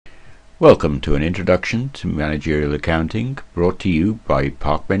Welcome to an introduction to managerial accounting brought to you by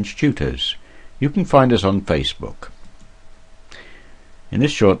Parkbench Tutors. You can find us on Facebook. In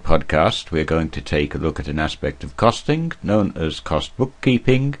this short podcast we're going to take a look at an aspect of costing known as cost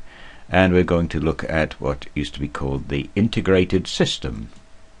bookkeeping, and we're going to look at what used to be called the integrated system.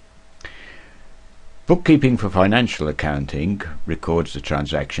 Bookkeeping for financial accounting records the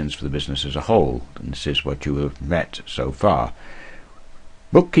transactions for the business as a whole, and this is what you have met so far.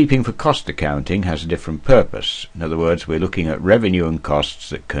 Bookkeeping for cost accounting has a different purpose. In other words, we're looking at revenue and costs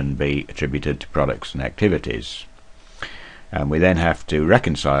that can be attributed to products and activities. And we then have to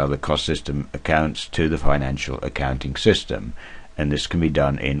reconcile the cost system accounts to the financial accounting system, and this can be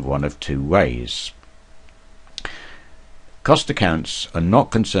done in one of two ways. Cost accounts are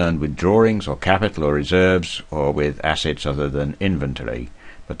not concerned with drawings or capital or reserves or with assets other than inventory,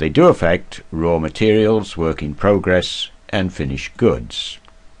 but they do affect raw materials, work in progress, and finished goods.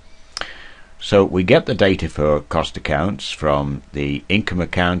 So we get the data for cost accounts from the income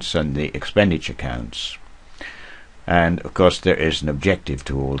accounts and the expenditure accounts. And of course there is an objective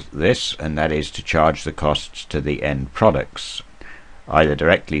to all this, and that is to charge the costs to the end products, either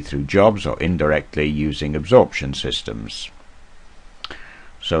directly through jobs or indirectly using absorption systems.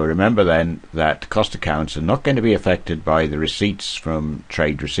 So remember then that cost accounts are not going to be affected by the receipts from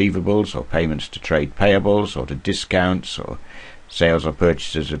trade receivables or payments to trade payables or to discounts or sales or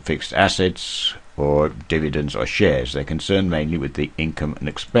purchases of fixed assets or dividends or shares. They're concerned mainly with the income and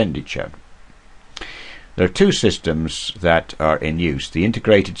expenditure. There are two systems that are in use, the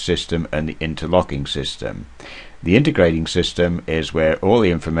integrated system and the interlocking system. The integrating system is where all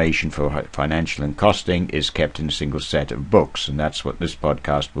the information for financial and costing is kept in a single set of books, and that's what this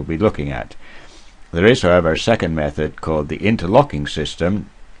podcast will be looking at. There is, however, a second method called the interlocking system,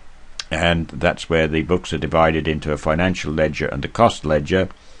 and that's where the books are divided into a financial ledger and a cost ledger,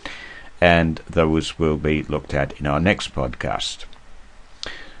 and those will be looked at in our next podcast.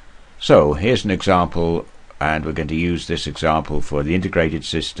 So here's an example, and we're going to use this example for the integrated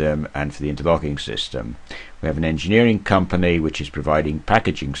system and for the interlocking system. We have an engineering company which is providing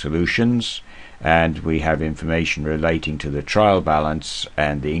packaging solutions, and we have information relating to the trial balance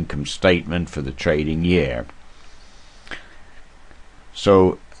and the income statement for the trading year.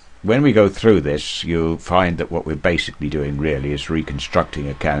 So when we go through this, you'll find that what we're basically doing really is reconstructing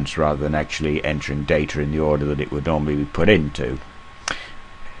accounts rather than actually entering data in the order that it would normally be put into.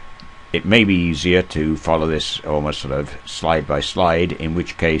 It may be easier to follow this almost sort of slide by slide, in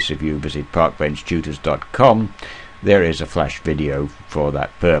which case if you visit parkbenchtutors.com there is a flash video for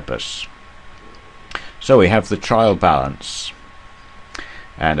that purpose. So we have the trial balance,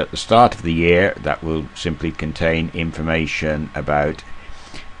 and at the start of the year that will simply contain information about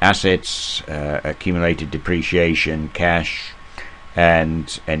assets, accumulated depreciation, cash,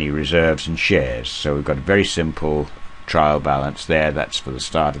 and any reserves and shares. So we've got a very simple trial balance there. That's for the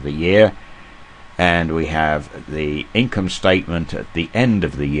start of the year, and we have the income statement at the end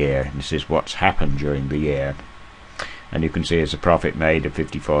of the year. This is what's happened during the year, and you can see there's a profit made of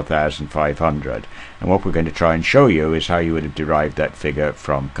 54,500, and what we're going to try and show you is how you would have derived that figure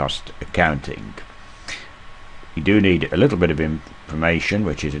from cost accounting. You do need a little bit of information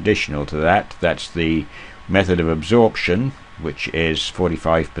which is additional to that. That's the method of absorption, which is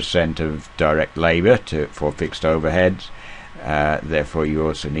 45% of direct labour for fixed overheads. Therefore you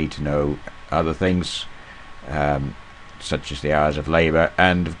also need to know other things such as the hours of labour,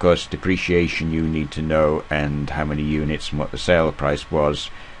 and of course depreciation you need to know, and how many units and what the sale price was.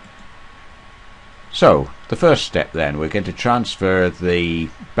 So the first step then, we're going to transfer the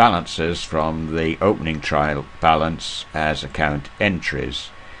balances from the opening trial balance as account entries.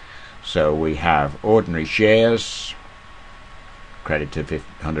 So we have ordinary shares, credit of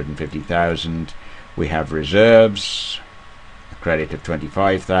 150,000. We have reserves, a credit of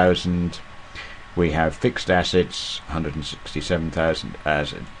 25,000. We have fixed assets, 167,000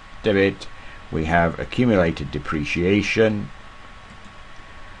 as a debit. We have accumulated depreciation,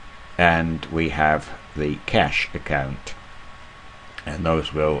 and we have the cash account, and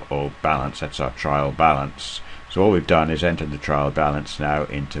those will all balance. That's our trial balance. So all we've done is enter the trial balance now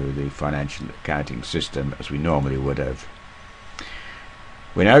into the financial accounting system as we normally would have.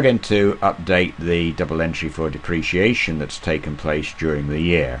 We're now going to update the double entry for depreciation that's taken place during the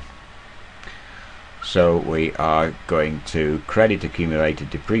year. So we are going to credit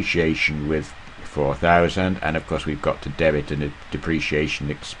accumulated depreciation with 4,000, and of course we've got to debit a depreciation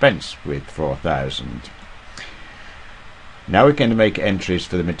expense with 4,000. Now we're going to make entries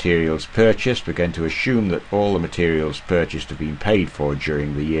for the materials purchased. We're going to assume that all the materials purchased have been paid for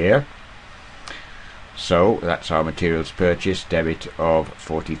during the year. So that's our materials purchase, debit of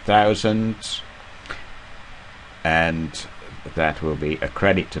 40,000, and that will be a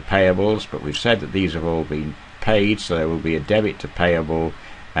credit to payables, but we've said that these have all been paid, so there will be a debit to payable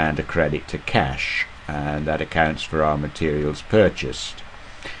and a credit to cash, and that accounts for our materials purchased.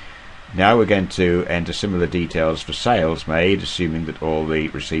 Now we're going to enter similar details for sales made, assuming that all the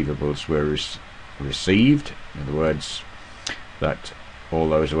receivables were received. In other words, that all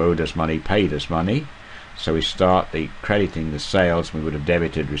those who owed us money paid us money. So we start crediting the sales. We would have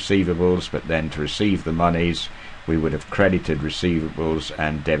debited receivables, but then to receive the monies we would have credited receivables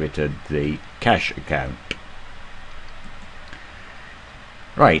and debited the cash account.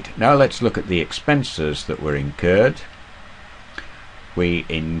 Right, now let's look at the expenses that were incurred. We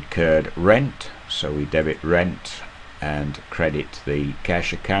incurred rent, so we debit rent and credit the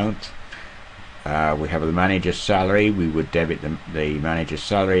cash account. We have the manager's salary. We would debit the manager's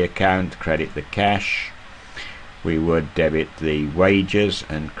salary account, credit the cash. We would debit the wages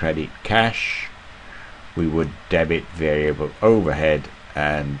and credit cash. We would debit variable overhead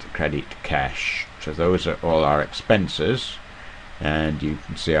and credit cash. So those are all our expenses, and you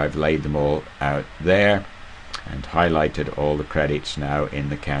can see I've laid them all out there and highlighted all the credits now in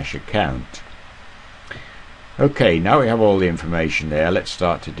the cash account. Okay, now we have all the information there. Let's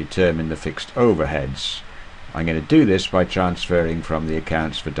start to determine the fixed overheads. I'm going to do this by transferring from the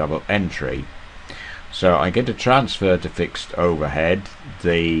accounts for double entry. So I'm going to transfer to fixed overhead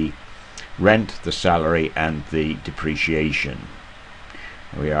the rent, the salary and the depreciation.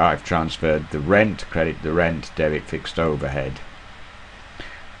 There we are. I've transferred the rent, credit the rent, debit fixed overhead.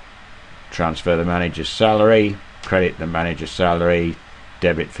 Transfer the manager's salary, credit the manager's salary,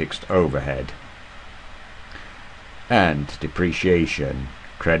 debit fixed overhead. And depreciation,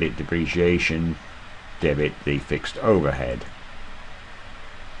 credit depreciation, debit the fixed overhead.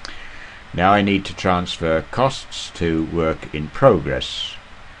 Now I need to transfer costs to work in progress.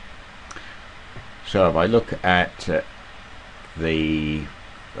 So if I look at the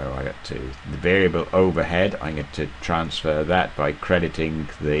variable overhead, I'm going to transfer that by crediting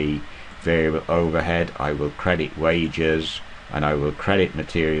the variable overhead. I will credit wages and I will credit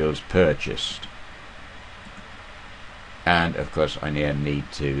materials purchased. And of course I need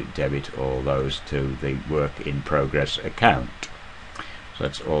to debit all those to the work in progress account. So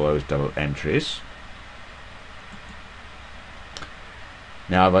that's all those double entries.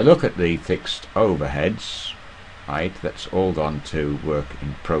 Now if I look at the fixed overheads, right, that's all gone to work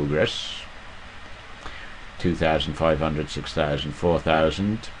in progress. 2,500, 6,000,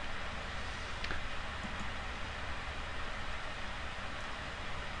 4,000.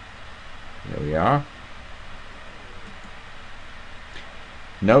 There we are.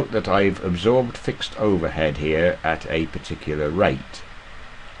 Note that I've absorbed fixed overhead here at a particular rate,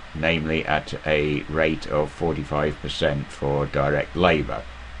 namely at a rate of 45% for direct labour.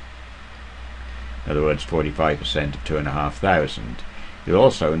 In other words, 45% of 2,500. You'll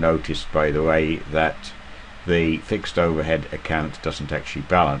also notice, by the way, that the fixed overhead account doesn't actually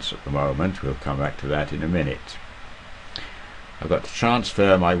balance at the moment. We'll come back to that in a minute. I've got to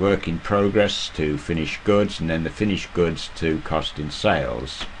transfer my work in progress to finished goods, and then the finished goods to cost in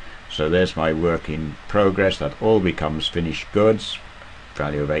sales. So there's my work in progress. That all becomes finished goods,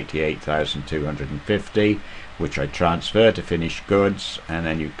 value of 88,250, which I transfer to finished goods, and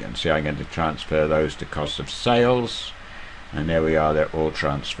then you can see I'm going to transfer those to cost of sales, and there we are, they're all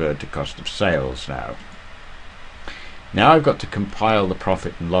transferred to cost of sales now. Now I've got to compile the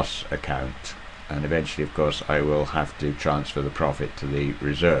profit and loss account, and eventually of course I will have to transfer the profit to the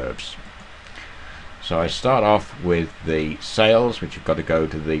reserves. So I start off with the sales, which have got to go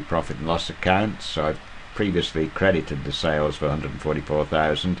to the profit and loss account. So I've previously credited the sales for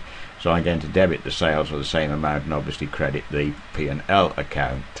 144,000, so I'm going to debit the sales for the same amount and obviously credit the P&L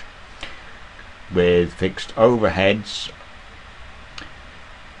account. With fixed overheads,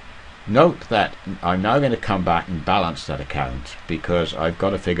 note that I'm now going to come back and balance that account, because I've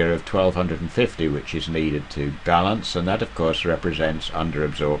got a figure of 1,250 which is needed to balance, and that of course represents under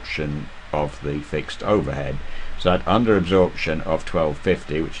absorption of the fixed overhead. So that under absorption of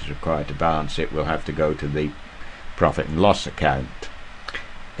 1,250, which is required to balance it, will have to go to the profit and loss account.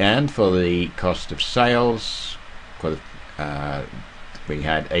 And for the cost of sales, we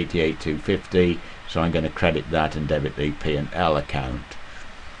had 88,250, so I'm going to credit that and debit the P&L account.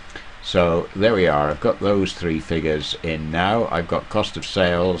 So there we are. I've got those three figures in now. I've got cost of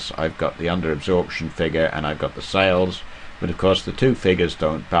sales, I've got the under absorption figure, and I've got the sales. But of course the two figures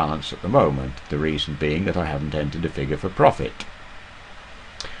don't balance at the moment, the reason being that I haven't entered a figure for profit.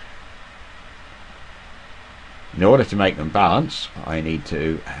 In order to make them balance, I need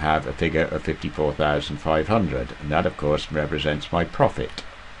to have a figure of 54,500, and that of course represents my profit.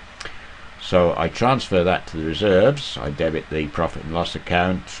 So I transfer that to the reserves. I debit the profit and loss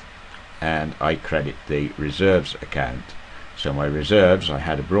account and I credit the reserves account. So my reserves, I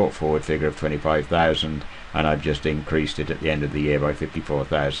had a brought forward figure of 25,000 and I've just increased it at the end of the year by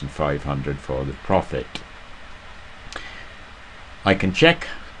 54,500 for the profit. I can check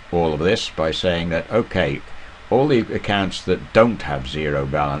all of this by saying that, okay, all the accounts that don't have zero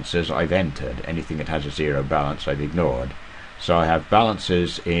balances I've entered. Anything that has a zero balance I've ignored. So I have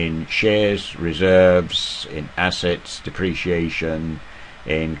balances in shares, reserves, in assets, depreciation,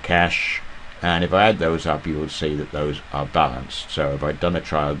 in cash, and if I add those up you will see that those are balanced. So if I'd done a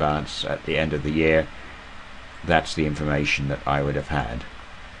trial balance at the end of the year, that's the information that I would have had.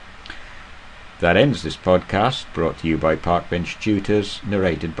 That ends this podcast, brought to you by Parkbench Tutors,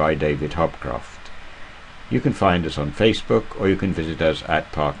 narrated by David Hopcroft. You can find us on Facebook or you can visit us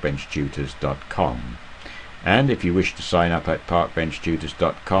at parkbenchtutors.com. And if you wish to sign up at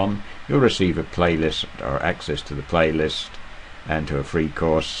parkbenchtutors.com, you'll receive a playlist or access to the playlist and to a free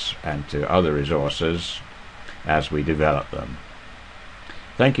course and to other resources as we develop them.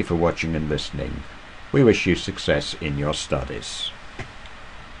 Thank you for watching and listening. We wish you success in your studies.